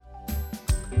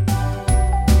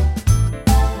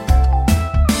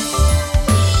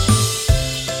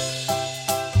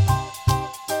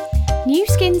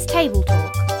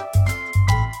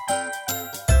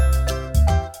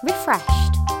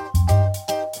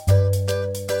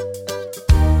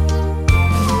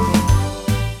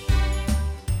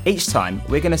Each time,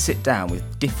 we're going to sit down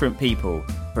with different people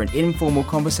for an informal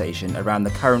conversation around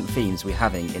the current themes we're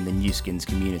having in the New Skins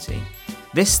community.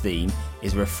 This theme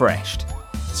is refreshed,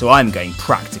 so I'm going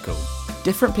practical.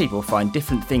 Different people find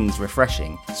different things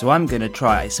refreshing, so I'm going to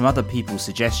try some other people's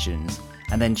suggestions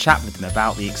and then chat with them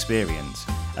about the experience,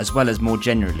 as well as more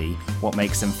generally what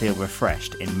makes them feel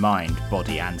refreshed in mind,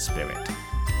 body and spirit.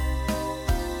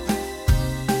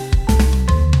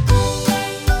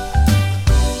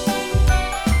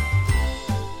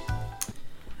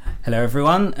 Hello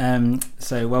everyone,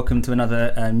 so welcome to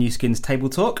another New Skins Table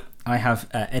Talk. I have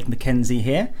Ed Mackenzie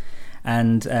here,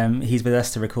 and he's with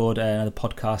us to record another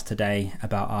podcast today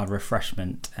about our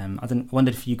refreshment. I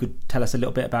wondered if you could tell us a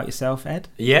little bit about yourself, Ed?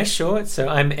 Yeah, sure. So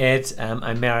I'm Ed.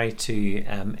 I'm married to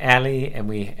Ali, and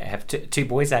we have two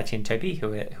boys, Archie and Toby,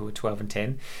 who are 12 and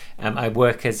 10. I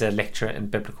work as a lecturer in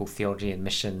biblical theology and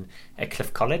mission at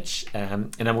Cliff College,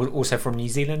 and I'm also from New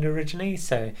Zealand originally,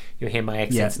 so you'll hear my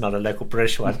accent's not a local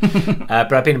British one.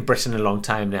 But I've been in Britain a long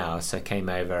time now, so I came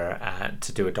over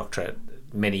to do a doctorate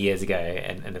many years ago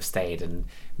and have stayed and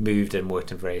moved and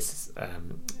worked in various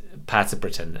parts of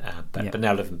Britain, but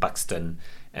now live in Buxton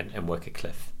and work at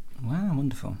Cliff. Wow,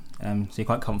 wonderful. So you're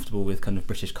quite comfortable with kind of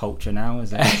British culture now,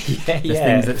 is it? Yeah,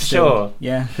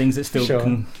 things that still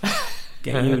can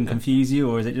get you and confuse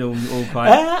you, or is it all quite...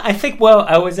 I think, well,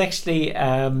 I was actually,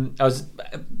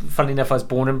 funnily enough, I was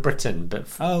born in Britain, but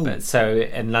so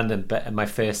in London, but in my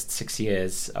first 6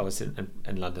 years I was in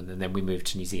London, and then we moved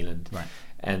to New Zealand. Right.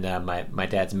 And my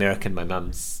dad's American, my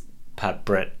mum's part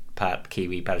Brit, part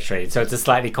Kiwi, part Australian. So it's a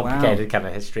slightly complicated kind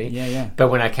of history. Yeah. But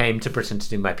when I came to Britain to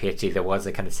do my PhD, there was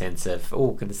a kind of sense of,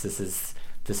 oh goodness, this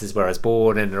is where I was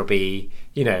born, and it'll be,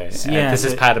 this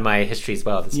is part of my history as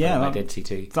well. This is part of my identity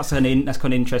too. That's kind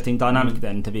of interesting dynamic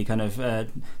then, to be kind of,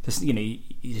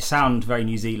 you sound very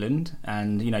New Zealand,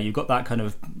 and you've got that kind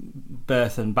of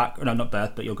birth and not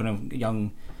birth, but your kind of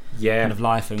young kind of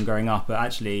life and growing up, but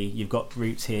actually you've got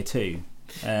roots here too.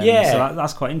 So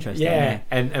that's quite interesting.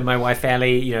 And my wife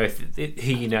Ali, who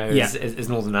is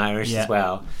Northern Irish as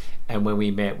well. And when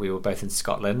we met, we were both in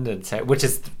Scotland, and so which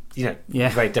is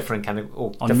very different kind of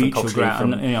on different mutual ground,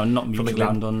 not mutual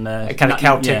ground on kind of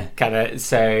Celtic kind of.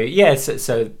 So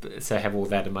have all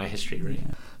that in my history really.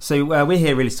 Yeah. So we're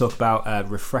here really to talk about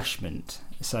refreshment.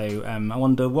 So I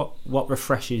wonder what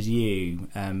refreshes you.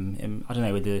 I don't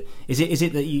know. Is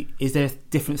it that is there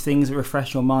different things that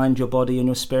refresh your mind, your body, and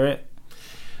your spirit?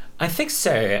 I think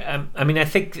so. I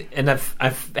think, and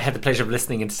I've had the pleasure of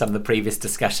listening into some of the previous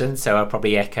discussions, so I'll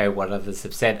probably echo what others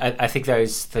have said. I think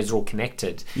those are all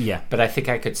connected. Yeah. But I think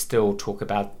I could still talk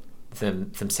about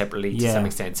them separately to some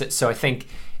extent. So I think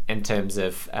in terms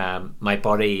of my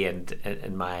body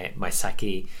and my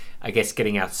psyche, I guess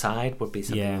getting outside would be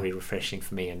something really refreshing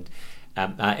for me. And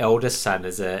our eldest son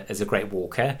is a great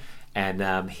walker.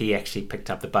 And he actually picked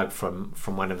up the bug from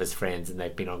one of his friends, and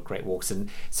they've been on great walks, and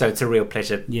so it's a real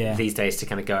pleasure these days to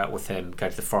kind of go out with him, go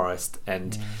to the forest.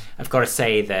 And I've got to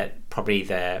say that probably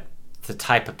the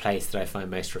type of place that I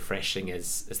find most refreshing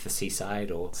is the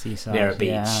seaside or near a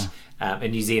beach.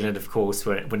 In New Zealand, of course,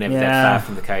 we're never that far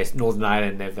from the coast. Northern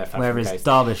Ireland, never that far from the coast.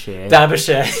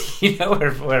 Derbyshire,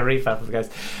 we're really far from the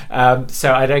coast.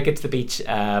 So I don't get to the beach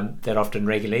that often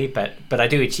regularly, but I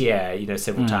do each year,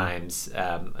 several times.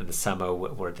 In the summer,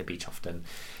 we're at the beach often.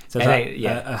 So is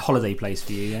that a holiday place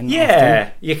for you then?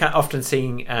 Yeah, you can often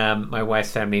seeing my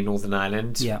wife's family in Northern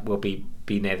Ireland. We'll be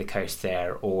near the coast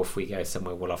there, or if we go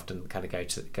somewhere, we'll often kind of go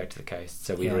to the coast.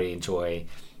 So we really enjoy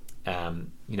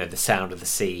the sound of the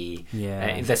sea.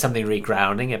 There's something really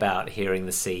grounding about hearing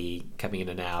the sea coming in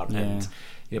and out, and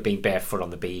being barefoot on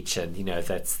the beach, and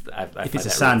that's if it's a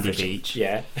sandy beach,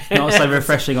 not so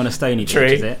refreshing on a stony beach,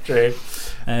 is it? True.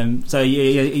 So are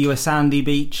you a sandy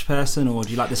beach person, or do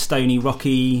you like the stony,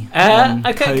 rocky?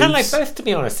 I kind of like both, to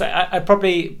be honest. I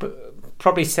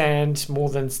probably sand more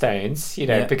than stones,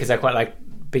 because I quite like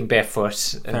being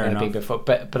barefoot and being barefoot.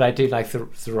 But I do like the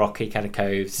rocky kind of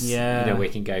coves, where you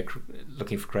can go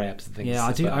looking for crabs and things. Yeah,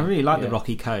 I do. I really like the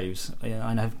rocky coves. I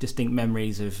have distinct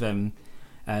memories of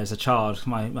as a child.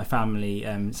 My family,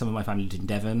 some of my family lived in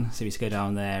Devon, so we used to go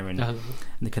down there and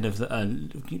the kind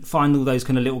of find all those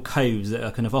kind of little coves that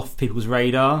are kind of off people's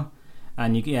radar.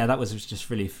 And that was just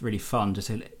really, really fun,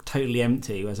 just totally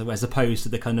empty, as opposed to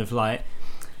the kind of like,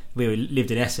 we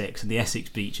lived in Essex, and the Essex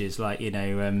beaches, like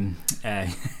down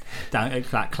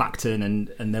at Clacton,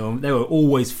 and they were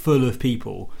always full of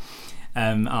people.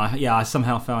 I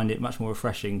somehow found it much more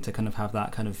refreshing to kind of have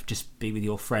that kind of just be with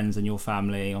your friends and your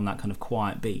family on that kind of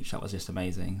quiet beach. That was just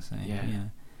amazing. So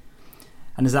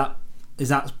And is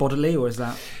that bodily, or is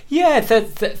that? Yeah,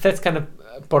 that's kind of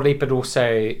bodily, but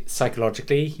also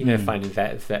psychologically, finding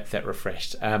that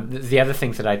refreshed. The other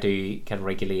thing that I do kind of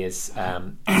regularly is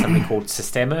something called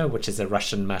Sistema, which is a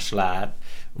Russian martial art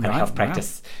kind of health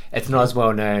practice. It's not as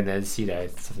well known as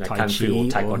something like Kung Fu or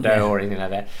Taekwondo or anything like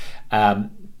that.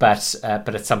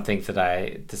 But it's something that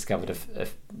I discovered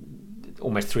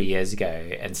almost 3 years ago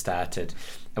and started.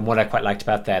 And what I quite liked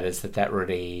about that is that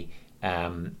really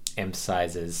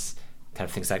emphasizes kind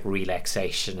of things like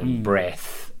relaxation and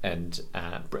breath and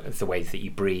the way that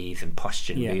you breathe and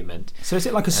posture and movement. So is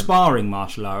it like a sparring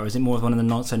martial art, or is it more of one of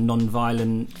the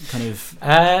non-violent kind of?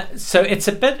 So it's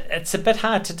a bit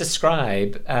hard to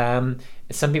describe.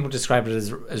 Some people describe it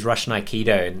as Russian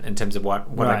Aikido in terms of what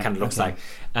it kind of looks like.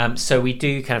 So we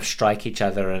do kind of strike each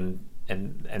other and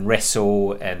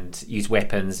wrestle and use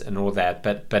weapons and all that,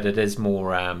 but it is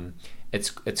more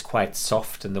it's quite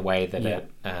soft in the way that it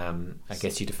I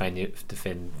guess you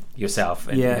defend yourself.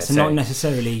 And, so not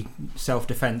necessarily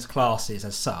self-defense classes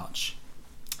as such.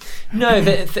 No,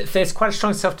 there's quite a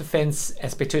strong self-defense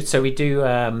aspect to it. So we do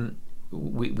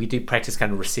we do practice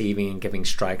kind of receiving and giving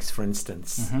strikes, for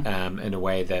instance, in a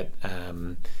way that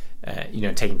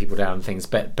taking people down and things,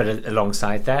 but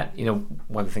alongside that,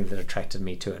 one thing that attracted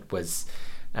me to it was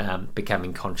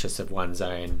becoming conscious of one's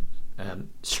own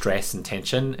stress and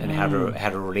tension and how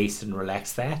to release and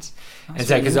relax that. And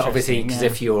so, because obviously,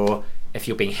 if you're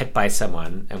being hit by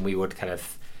someone, and we would kind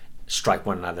of strike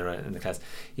one another in the class,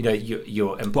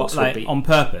 your impulse would be on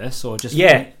purpose or just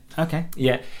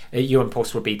your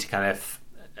impulse would be to kind of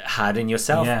harden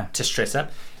yourself, to stress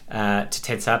up, to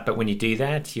tense up. But when you do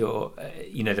that,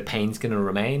 the pain's going to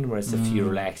remain, whereas if you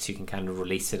relax, you can kind of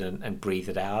release it and breathe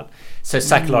it out. So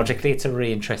psychologically, it's a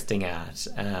really interesting art,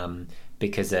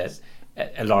 because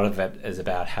a lot of it is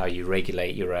about how you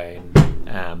regulate your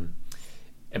own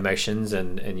emotions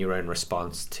and your own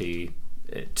response to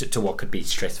what could be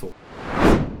stressful.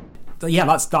 Yeah,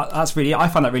 that's really, I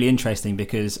find that really interesting,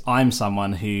 because I'm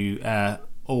someone who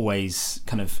always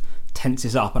kind of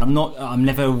tenses up, and I'm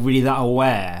never really that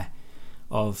aware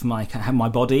of my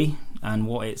body and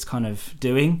what it's kind of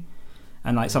doing.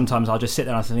 And like sometimes I'll just sit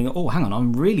there and I think, oh, hang on,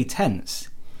 I'm really tense,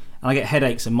 and I get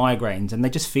headaches and migraines, and they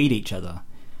just feed each other.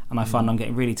 And I find I'm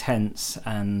getting really tense,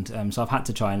 and so I've had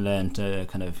to try and learn to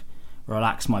kind of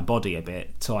relax my body a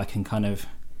bit so I can kind of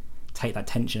take that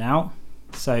tension out.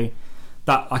 So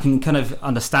that I can kind of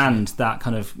understand that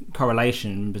kind of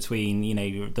correlation between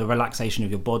the relaxation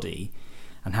of your body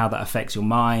and how that affects your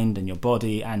mind and your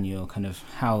body and your kind of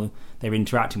how they're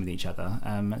interacting with each other.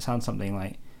 It sounds something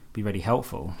like be really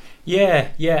helpful. Yeah,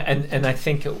 and I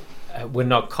think we're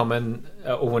not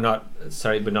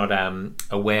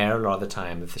aware a lot of the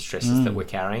time of the stresses that we're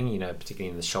carrying, particularly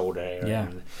in the shoulder area.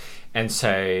 And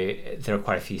so there are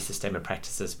quite a few systemic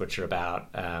practices which are about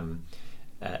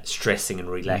stressing and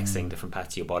relaxing different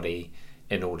parts of your body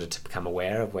in order to become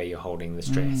aware of where you're holding the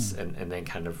stress, and then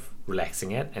kind of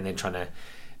relaxing it, and then trying to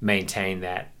maintain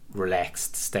that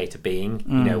relaxed state of being,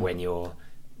 when you're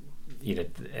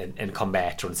in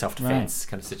combat or in self-defense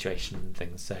kind of situation and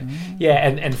things. So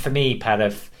and for me, part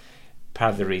of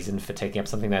the reason for taking up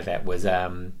something like that was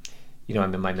I'm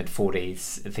in my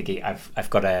mid-40s, thinking I've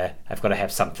got to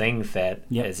have something that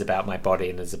is about my body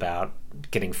and is about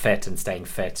getting fit and staying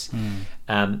fit.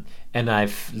 And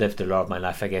I've lived a lot of my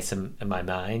life, I guess, in my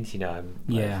mind.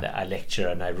 I lecture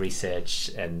and I research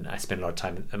and I spend a lot of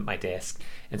time at my desk.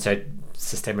 And so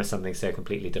Systema is something so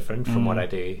completely different from what I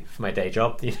do for my day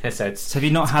job. So have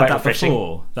you not had that refreshing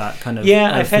before? That kind of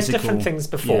I've physical... had different things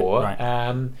before.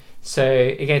 So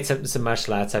again, some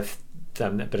martial arts. I've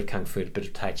done a bit of Kung Fu, a bit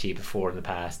of Tai Chi before in the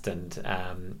past, and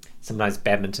sometimes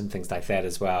badminton, things like that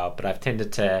as well. But I've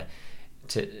tended to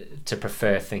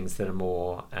prefer things that are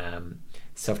more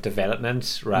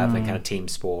self-development rather than kind of team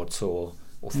sports or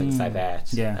things like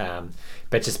that.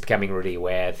 But just becoming really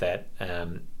aware that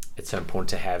it's so important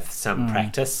to have some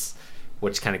practice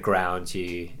which kind of grounds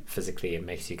you physically and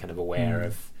makes you kind of aware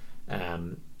of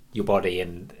your body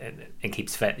and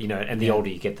keeps fit, and the older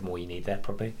you get, the more you need that,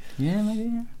 probably.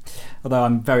 Although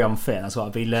I'm very unfit, that's what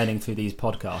I've been learning through these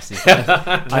podcasts.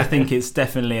 I think it's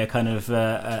definitely a kind of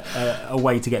a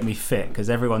way to get me fit, because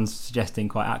everyone's suggesting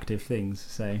quite active things.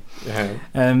 So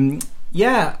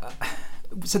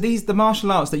so the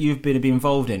martial arts that you've been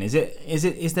involved in,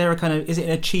 is there a kind of, is it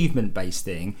an achievement based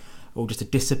thing or just a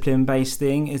discipline based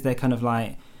thing? Is there kind of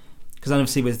like, because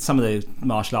obviously with some of the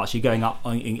martial arts you're going up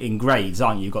in grades,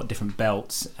 aren't you? You've got different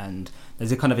belts, and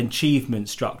there's a kind of achievement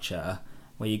structure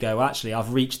where you go, actually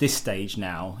I've reached this stage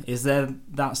now. Is there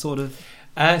that sort of...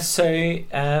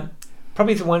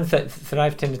 Probably the ones that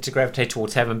I've tended to gravitate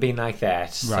towards haven't been like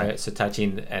that. Right. So Tai Chi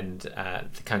and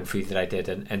the Kung Fu that I did,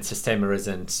 and Systema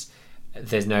isn't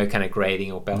there's no kind of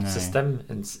grading or belt system,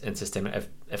 and system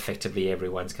effectively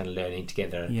everyone's kind of learning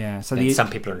together. Yeah. So some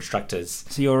people are instructors.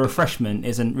 So your refreshment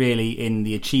isn't really in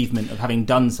the achievement of having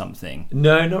done something.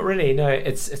 No, not really. No,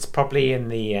 it's probably in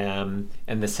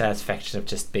the satisfaction of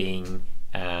just being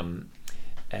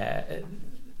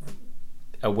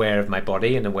aware of my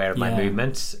body and aware of my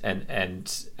movement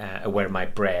and aware of my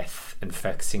breath and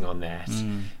focusing on that,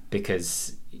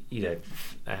 because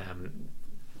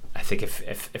I think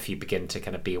if you begin to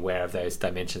kind of be aware of those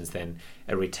dimensions, then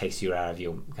it really takes you out of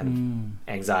your kind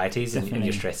of anxieties and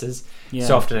your stresses. Yeah.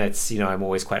 So often it's, I'm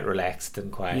always quite relaxed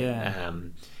and quite,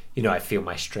 I feel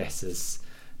my stress has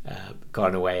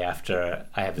gone away after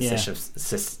I have a session of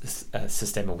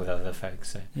systema with other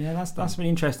folks. So. Yeah, that's really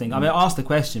interesting. I mean, I asked the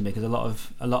question because a lot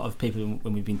of people,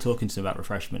 when we've been talking to them about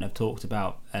refreshment, have talked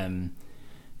about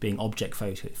being object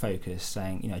focused,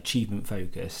 saying achievement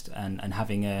focused, and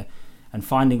having and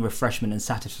finding refreshment and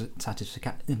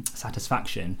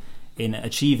satisfaction in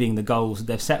achieving the goals that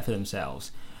they've set for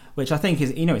themselves, which I think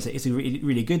is it's really,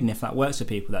 really good, and if that works for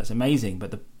people, that's amazing.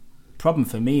 But the problem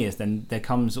for me is then there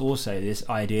comes also this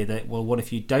idea that, well, what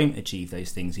if you don't achieve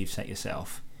those things you've set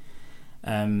yourself?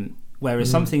 Whereas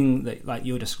something that, like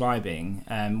you're describing,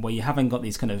 where you haven't got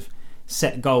these kind of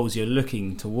set goals you're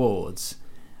looking towards,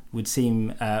 would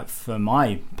seem, for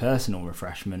my personal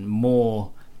refreshment,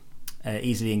 more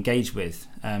easily engaged with,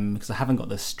 because I haven't got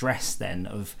the stress then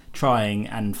of trying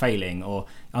and failing, or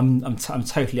I'm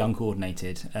totally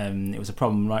uncoordinated. It was a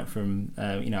problem right from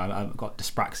I've got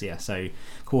dyspraxia, so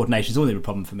coordination is always a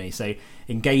problem for me. So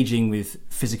engaging with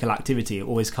physical activity, it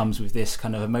always comes with this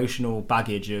kind of emotional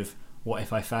baggage of what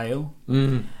if I fail.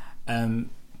 But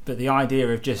the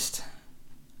idea of just,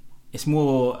 it's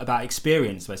more about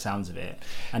experience by the sounds of it,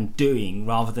 and doing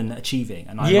rather than achieving,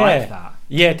 and I like that.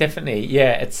 Yeah, definitely.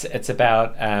 Yeah, it's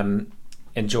about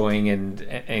enjoying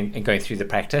and going through the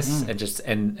practice, and just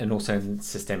and also in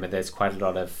Systema there's quite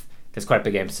a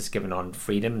big emphasis given on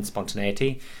freedom and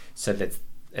spontaneity, so that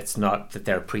it's not that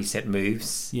there are preset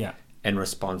moves in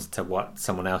response to what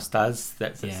someone else does,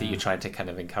 that you're trying to kind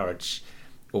of encourage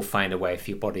or find a way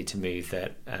for your body to move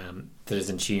that is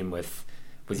in tune with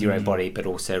your own body, but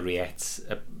also reacts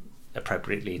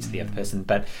appropriately to the other person.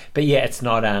 But yeah, it's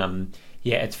not.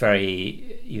 It's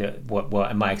very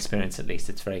what in my experience at least,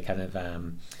 it's very kind of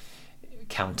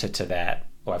counter to that.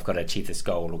 Or I've got to achieve this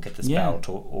goal, or get this belt,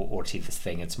 or achieve this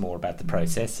thing. It's more about the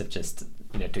process of just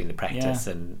doing the practice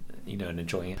and and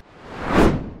enjoying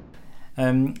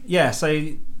it.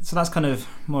 So that's kind of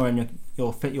more in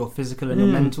your physical and your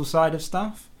mental side of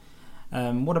stuff.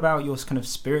 What about your kind of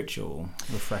spiritual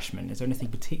refreshment? Is there anything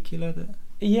particular that?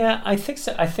 Yeah, I think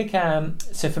so. I think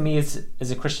so. For me, as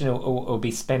a Christian, it'll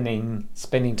be spending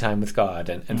time with God,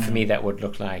 and for me that would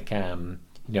look like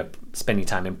spending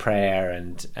time in prayer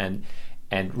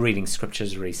and reading scripture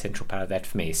is a really central part of that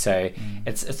for me. So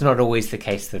it's not always the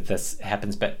case that this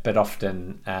happens, but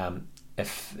often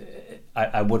if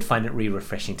I would find it really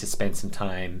refreshing to spend some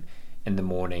time in the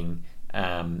morning.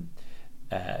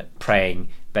 Praying,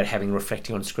 but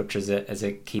reflecting on scripture as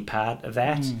a key part of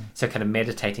that. So kind of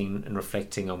meditating and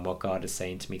reflecting on what God is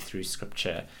saying to me through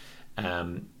scripture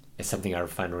is something I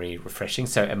find really refreshing.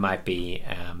 So it might be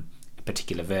a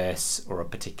particular verse or a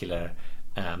particular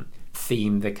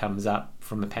theme that comes up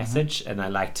from a passage, and I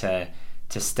like to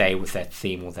stay with that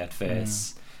theme or that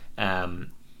verse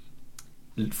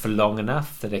for long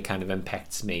enough that it kind of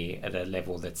impacts me at a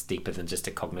level that's deeper than just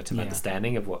a cognitive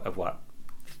understanding of what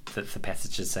the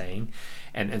passage is saying,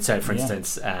 and so for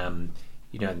instance, in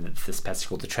this passage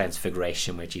called the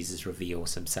Transfiguration, where Jesus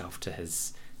reveals himself to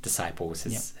his disciples,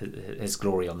 his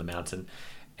glory on the mountain,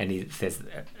 and there's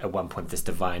at one point this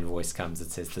divine voice comes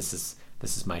and says, "This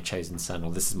is my chosen son,"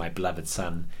 or "This is my beloved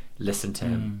son. Listen to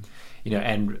him."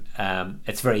 And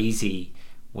it's very easy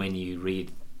when you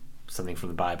read something from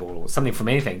the Bible or something from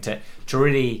anything to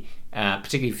really,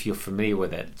 particularly if you're familiar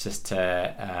with it, just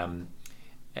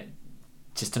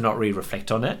to not really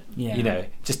reflect on it,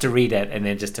 just to read it and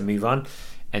then just to move on.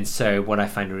 And so what I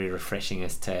find really refreshing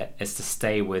is to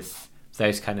stay with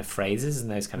those kind of phrases and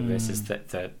those kind of verses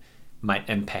that might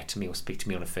impact me or speak to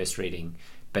me on a first reading,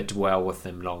 but dwell with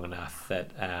them long enough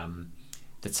that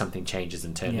something changes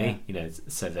internally,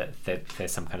 so that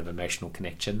there's some kind of emotional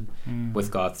connection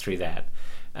with God through that.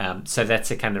 So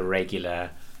that's a kind of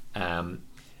regular,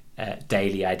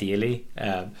 daily, ideally,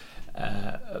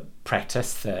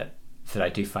 practice that I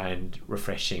do find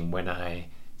refreshing when I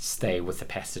stay with the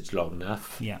passage long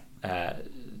enough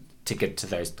to get to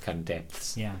those kind of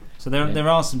depths. Yeah. So there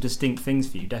are some distinct things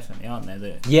for you, definitely, aren't there?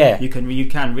 That you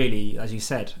can really, as you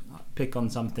said, pick on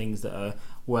some things that are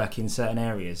work in certain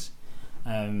areas.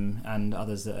 and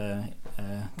others that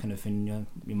are kind of in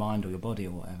your mind or your body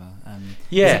or whatever.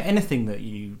 Is there anything that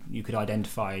you could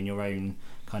identify in your own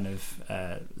kind of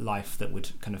life that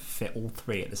would kind of fit all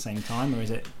three at the same time, or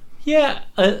is it? Yeah,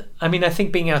 I mean, I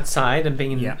think being outside and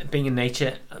being in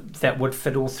nature, that would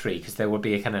fit all three, because there would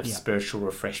be a kind of spiritual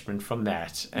refreshment from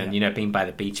that. And, being by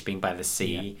the beach, being by the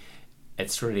sea,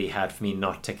 it's really hard for me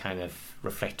not to kind of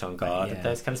reflect on God at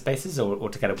those kind of spaces, or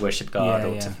to kind of worship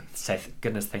God, to say,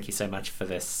 goodness, thank you so much for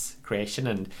this creation.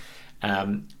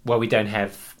 And while we don't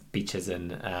have beaches in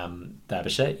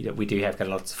Derbyshire, we do have got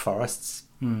lots of forests.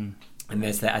 And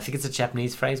there's that, I think it's a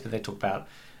Japanese phrase, but they talk about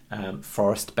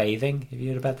forest bathing. Have you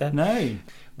heard about that? No.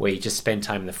 Where you just spend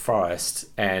time in the forest,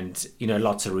 and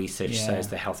lots of research shows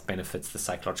the health benefits, the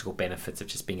psychological benefits of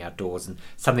just being outdoors, and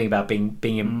something about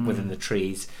being within the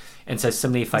trees. And so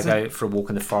similarly, if I go for a walk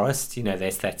in the forest,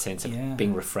 there's that sense of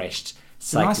being refreshed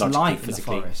psychologically, nice light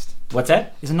physically. In the forest. What's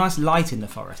that? There's a nice light in the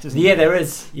forest, isn't there? there? Yeah, there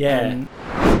is.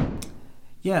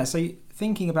 Yeah. So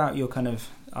thinking about your kind of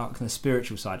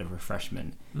spiritual side of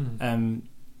refreshment,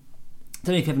 I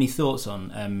don't know if you have any thoughts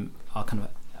on our kind of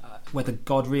whether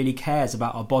God really cares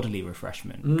about our bodily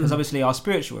refreshment, because obviously our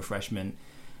spiritual refreshment,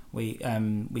 we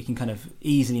can kind of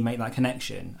easily make that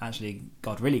connection. Actually,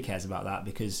 God really cares about that,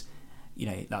 because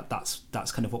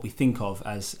that's kind of what we think of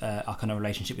as our kind of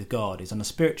relationship with God is on a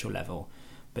spiritual level.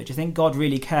 But do you think God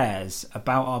really cares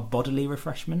about our bodily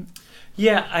refreshment?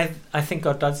 Yeah, I think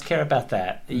God does care about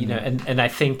that. And I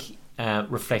think.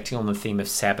 Reflecting on the theme of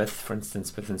Sabbath, for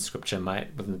instance, within Scripture,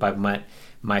 within the Bible,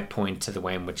 might point to the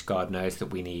way in which God knows that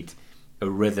we need a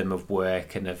rhythm of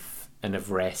work and of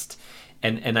rest,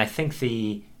 and I think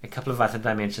a couple of other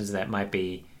dimensions of that might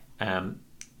be, one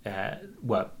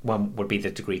would be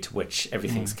the degree to which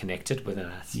everything's connected within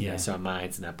us. So our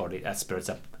minds and our body, our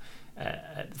spirits,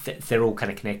 they're all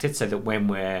kind of connected, so that when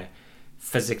we're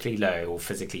physically low or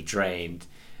physically drained,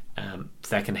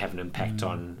 that can have an impact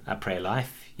on our prayer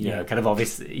life. Kind of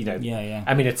obvious. I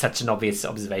mean, it's such an obvious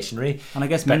observation, really. And I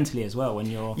guess mentally as well, when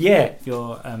you're if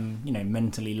you're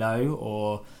mentally low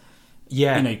or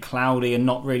cloudy and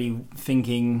not really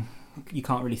thinking, you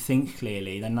can't really think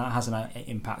clearly, then that has an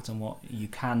impact on what you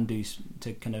can do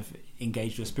to kind of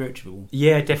engage your spiritual.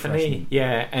 Yeah, definitely.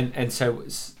 Yeah, and so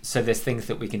there's things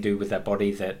that we can do with our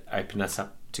body that open us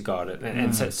up to God,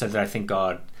 and so that I think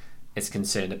God is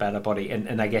concerned about our body,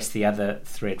 and I guess the other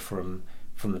thread from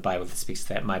the Bible that speaks to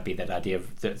that might be that idea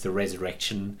of the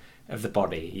resurrection of the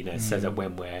body, so that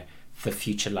when the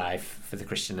future life for the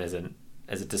Christian isn't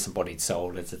as a disembodied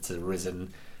soul, as it's a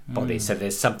risen body. So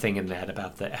there's something in that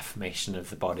about the affirmation of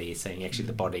the body, saying actually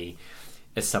the body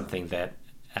is something that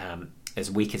is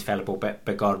weak, is fallible, but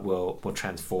God will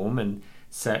transform, and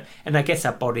I guess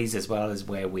our bodies as well is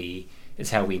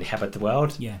how we inhabit the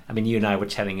world. I mean, you and I were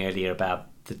chatting earlier about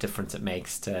the difference it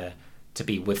makes to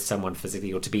be with someone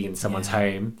physically, or to be in someone's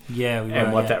home,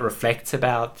 and what that reflects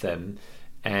about them,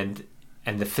 and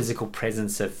the physical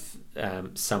presence of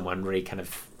someone really kind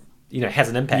of has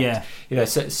an impact.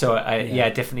 So I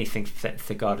definitely think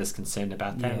that God is concerned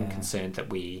about that, and concerned that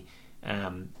we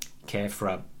care for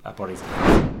our bodies.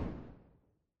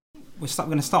 We're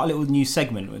going to start a little new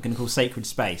segment we're going to call Sacred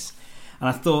Space, and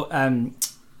I thought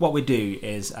what we'd do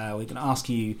is we're going to ask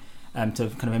you to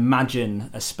kind of imagine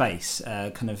a space,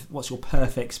 kind of what's your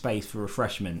perfect space for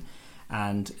refreshment,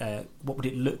 and what would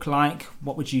it look like,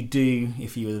 what would you do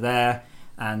if you were there,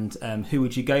 and who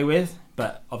would you go with?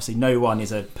 But obviously no one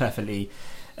is a perfectly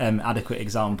adequate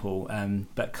example,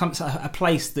 but a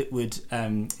place that would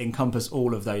encompass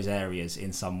all of those areas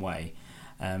in some way.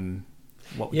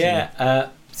 What would you...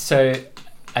 So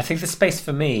I think the space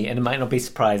for me, and it might not be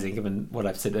surprising given what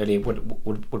I've said earlier,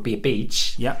 would be a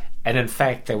beach. Yeah. And in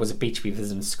fact, there was a beach we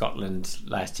visited in Scotland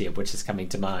last year, which is coming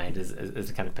to mind as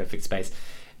a kind of perfect space.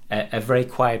 A very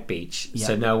quiet beach,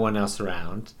 so no one else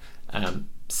around,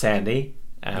 sandy,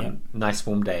 nice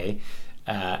warm day,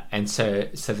 and so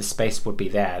the space would be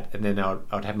that. And then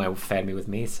I'd have my family with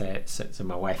me, so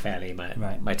my wife Ali,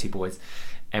 my two boys,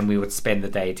 and we would spend the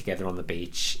day together on the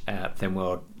beach. Then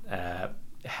we'll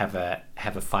have a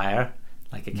fire,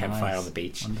 like a campfire on the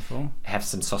beach. Wonderful. Have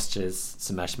some sausages,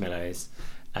 some marshmallows,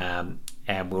 and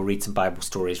we'll read some Bible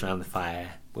stories around the fire.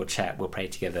 We'll chat, we'll pray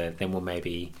together. Then we'll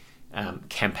maybe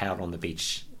camp out on the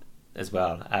beach as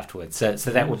well afterwards. So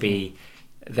that would be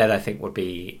that. I think would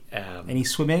be any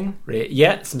swimming.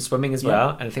 Some swimming as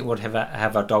well. And I think we'll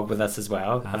have our dog with us as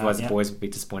well. Otherwise, the boys would be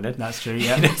disappointed. That's true.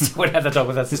 Yeah, so we'll have the dog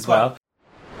with us as well.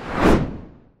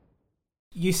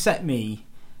 You set me.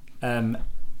 I've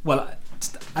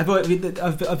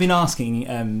been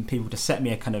asking people to set me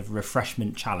a kind of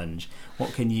refreshment challenge.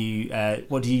 What do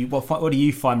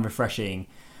you find refreshing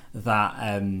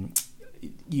that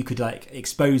you could like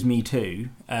expose me to,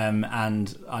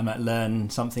 and I might learn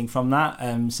something from that.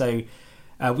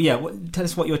 Tell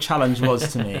us what your challenge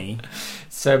was to me.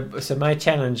 So my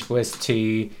challenge was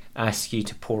to ask you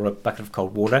to pour a bucket of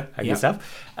cold water over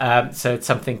yourself. So it's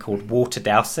something called water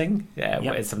dousing.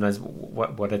 It's sometimes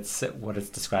what it's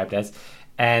described as,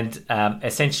 and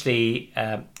essentially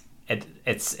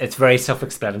it's very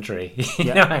self-explanatory.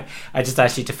 I just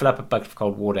asked you to fill up a bucket of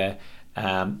cold water.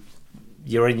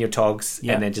 You're in your togs,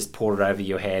 and then just pour it over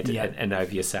your head and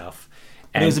over yourself.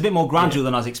 And it was a bit more gradual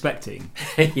than I was expecting.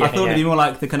 I thought it'd be more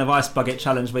like the kind of ice bucket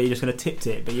challenge where you're just kind of tipped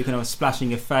it, but you're kind of splashing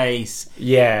your face.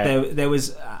 Yeah. There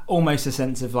was almost a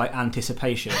sense of like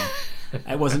anticipation.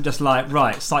 It wasn't just like,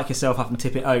 right, psych yourself up and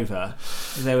tip it over.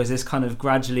 There was this kind of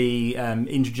gradually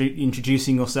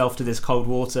introducing yourself to this cold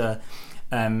water.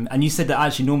 And you said that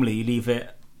actually normally you leave it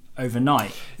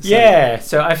overnight.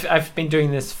 So I've been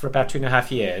doing this for about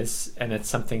 2.5 years, and it's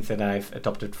something that I've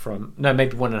adopted from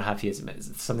maybe 1.5 years.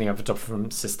 It's something I've adopted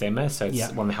from Systema, so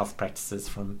it's one of the health practices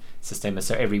from Systema.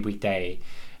 So every weekday,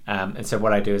 and so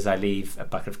what I do is I leave a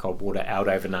bucket of cold water out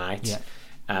overnight,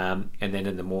 and then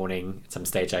in the morning at some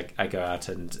stage I go out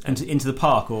and into the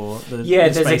park or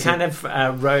there's a kind of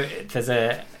there's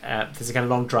a kind of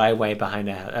long driveway behind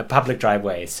a public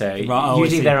driveway, so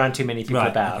usually there aren't too many people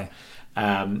about. Okay.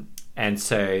 And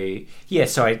so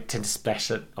I tend to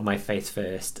splash it on my face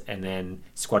first, and then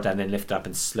squat down, then lift up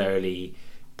and slowly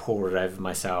pour it over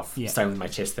myself, starting with my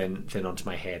chest, then onto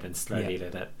my head, and slowly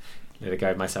let it go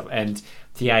over myself. And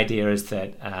the idea is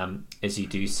that as you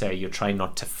do so, you're trying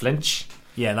not to flinch.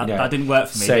 That didn't work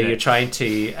for me. So you're trying to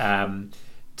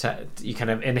you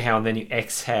kind of inhale and then you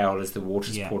exhale as the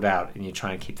water's poured out, and you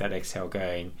try and keep that exhale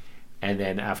going, and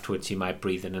then afterwards you might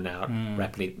breathe in and out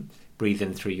rapidly. Breathe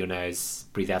in through your nose,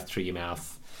 breathe out through your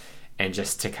mouth, and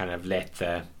just to kind of let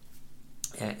the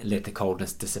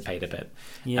coldness dissipate a bit.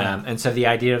 And so the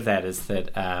idea of that is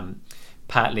that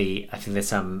partly, I think there's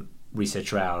some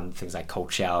research around things like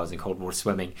cold showers and cold water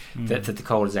swimming, that the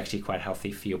cold is actually quite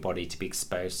healthy for your body to be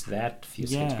exposed to that, for your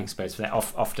skin to be exposed to that.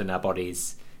 Often our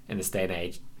bodies in this day and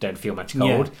age don't feel much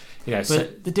cold.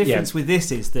 But the difference with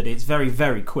this is that it's very,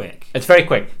 very quick. It's very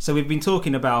quick. So we've been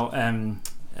talking about...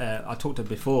 I talked to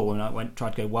before when I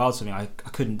tried to go wild swimming. I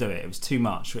couldn't do it. It was too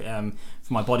much. For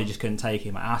my body just couldn't take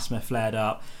it. My asthma flared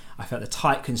up. I felt the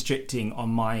tight constricting on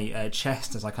my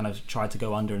chest as I kind of tried to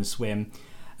go under and swim.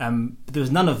 But there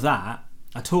was none of that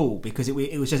at all because it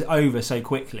was just over so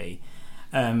quickly.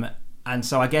 And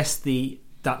so I guess it's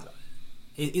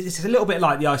a little bit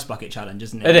like the ice bucket challenge,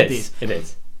 isn't it? It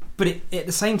is. But at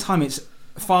the same time, it's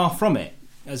far from it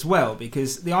as well,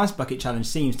 because the ice bucket challenge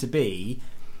seems to be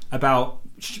about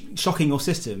shocking your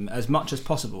system as much as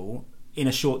possible in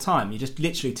a short time. You're just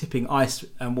literally tipping ice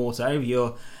and water over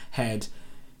your head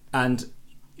and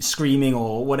screaming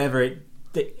or whatever.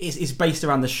 It's based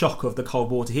around the shock of the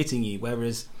cold water hitting you.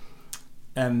 Whereas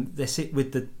with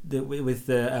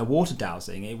the water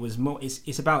dousing, it was more.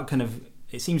 It's about kind of.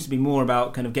 It seems to be more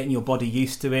about kind of getting your body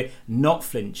used to it, not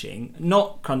flinching,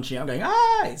 not crunching up, going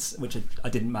which I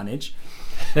didn't manage.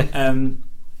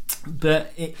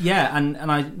 But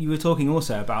you were talking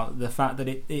also about the fact that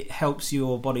it helps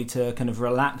your body to kind of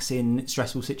relax in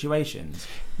stressful situations.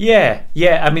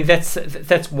 I mean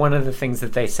that's one of the things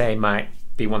that they say might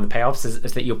be one of the payoffs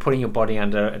is that you're putting your body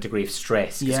under a degree of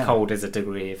stress, because cold is a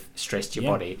degree of stress to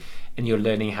your body, and you're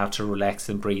learning how to relax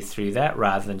and breathe through that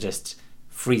rather than just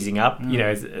freezing up,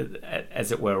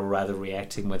 as it were, or rather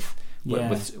reacting with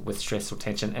stress or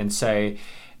tension. And so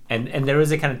And there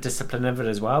is a kind of discipline of it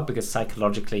as well, because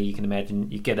psychologically you can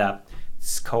imagine you get up,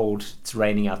 it's cold, it's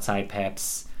raining outside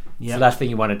perhaps. The last thing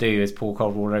you want to do is pour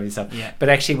cold water over yourself. But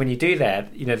actually when you do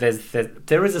that,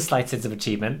 there is a slight sense of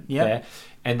achievement there,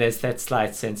 and there's that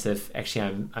slight sense of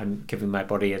actually I'm giving my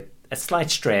body a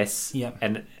slight stress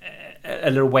and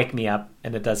a little wake me up,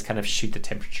 and it does kind of shoot the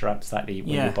temperature up slightly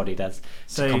when your body does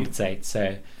to compensate.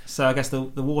 So I guess the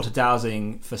water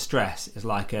dousing for stress is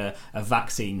like a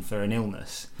vaccine for an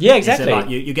illness. Yeah, exactly. So like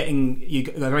you're getting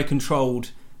a very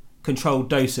controlled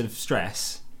dose of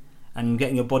stress, and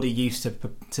getting your body used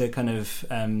to kind of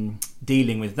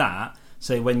dealing with that.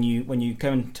 So when you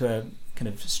go into a kind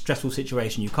of stressful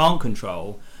situation you can't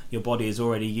control, your body is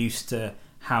already used to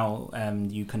how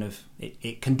you kind of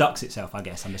it conducts itself, I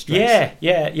guess, under stress.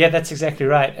 Yeah, that's exactly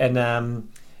right. And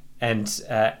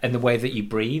the way that you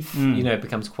breathe,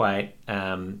 becomes quite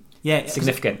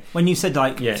significant. When you said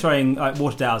throwing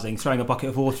water dousing, throwing a bucket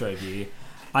of water over you,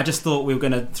 I just thought we were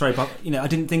going to throw. I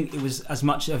didn't think it was as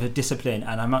much of a discipline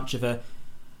and how much of a.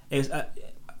 It was.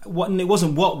 it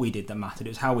wasn't what we did that mattered.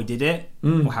 It was how we did it,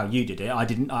 or how you did it. I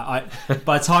didn't. I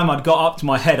by the time I'd got up to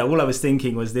my head, all I was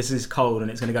thinking was, "This is cold, and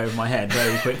it's going to go over my head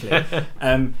very quickly."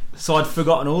 So I'd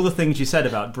forgotten all the things you said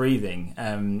about breathing,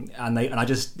 and it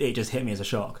just hit me as a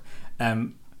shock.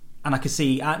 And I could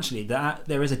see actually that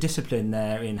there is a discipline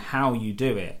there in how you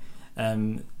do it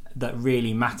that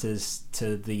really matters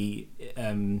to the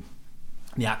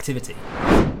activity.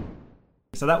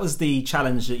 So that was the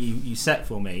challenge that you set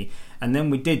for me, and then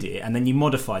we did it, and then you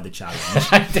modified the challenge.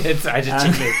 I did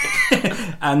cheat.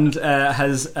 And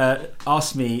has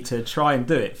asked me to try and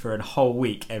do it for a whole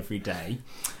week every day.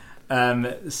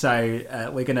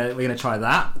 So we're gonna try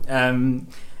that.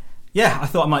 I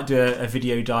thought I might do a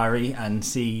video diary and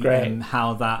see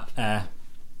how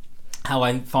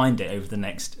I find it over the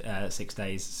next 6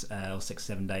 days or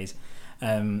 7 days,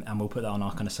 and we'll put that on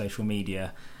our kind of social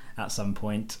media at some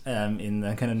point in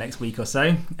the kind of next week or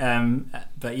so.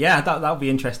 But yeah, that'll be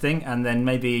interesting, and then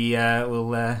maybe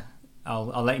I'll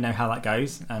let you know how that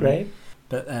goes. Great.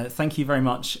 But thank you very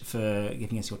much for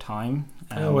giving us your time.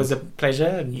 It was a pleasure,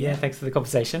 and thanks for the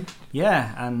conversation.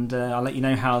 Yeah, and I'll let you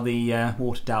know how the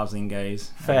water dowsing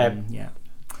goes. Fair.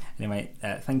 Anyway,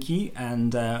 thank you,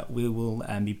 and we will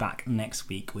be back next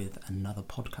week with another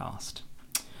podcast.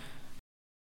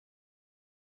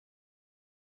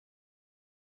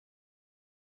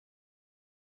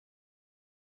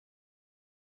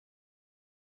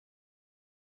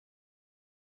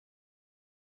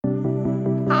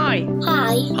 Hi.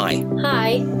 Hi. Hi.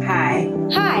 Hi. Hi.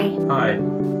 Hi. Hi.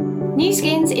 New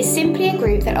Skins is simply a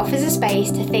group that offers a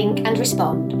space to think and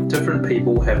respond. Different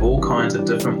people have all kinds of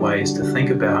different ways to think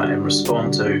about and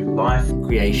respond to life,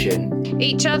 creation,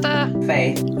 each other,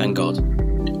 faith, and God.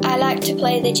 I like to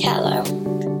play the cello.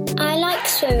 I like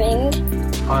swimming.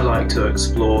 I like to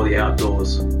explore the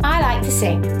outdoors. I like to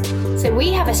sing. So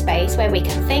we have a space where we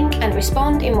can think and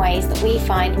respond in ways that we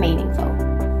find meaningful.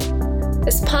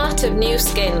 As part of New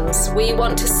Skins, we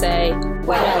want to say,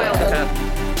 welcome.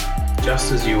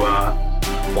 Just as you are,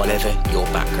 whatever your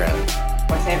background,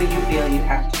 whatever you feel you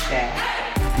have to share.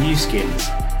 New Skins,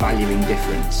 valuing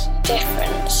difference.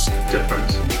 Difference.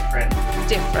 Difference.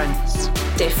 Different.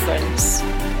 difference.